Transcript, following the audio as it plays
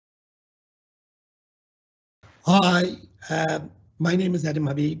Hi, my name is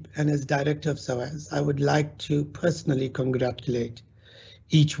Habib, and as Director of SOAS, I would like to personally congratulate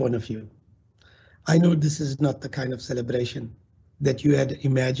each one of you. I know this is not the kind of celebration that you had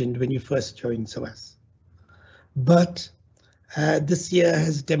imagined when you first joined SOAS, but this year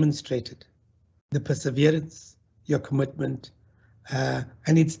has demonstrated the perseverance, your commitment,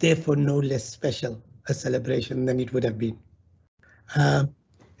 and it's therefore no less special a celebration than it would have been.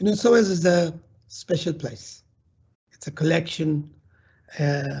 SOAS is a special place. It's a collection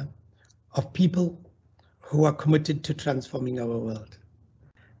of people who are committed to transforming our world.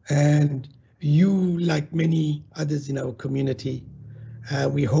 And you, like many others in our community,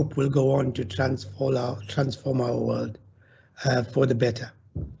 we hope will go on to transform our world for the better.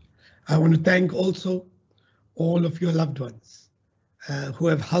 I want to thank also all of your loved ones who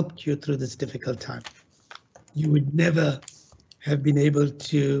have helped you through this difficult time. You would never have been able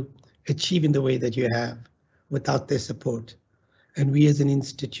to achieve in the way that you have without their support. And we as an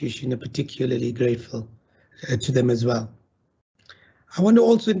institution are particularly grateful to them as well. I want to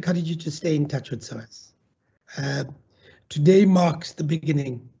also encourage you to stay in touch with SOAS. Today marks the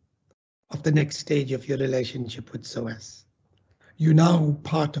beginning of the next stage of your relationship with SOAS. You're now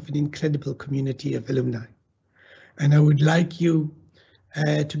part of an incredible community of alumni. And I would like you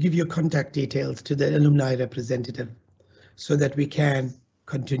to give your contact details to the alumni representative so that we can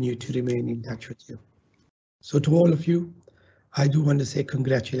continue to remain in touch with you. So to all of you, I do want to say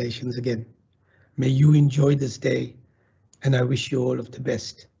congratulations again. May you enjoy this day, and I wish you all of the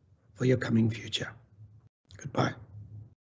best for your coming future. Goodbye.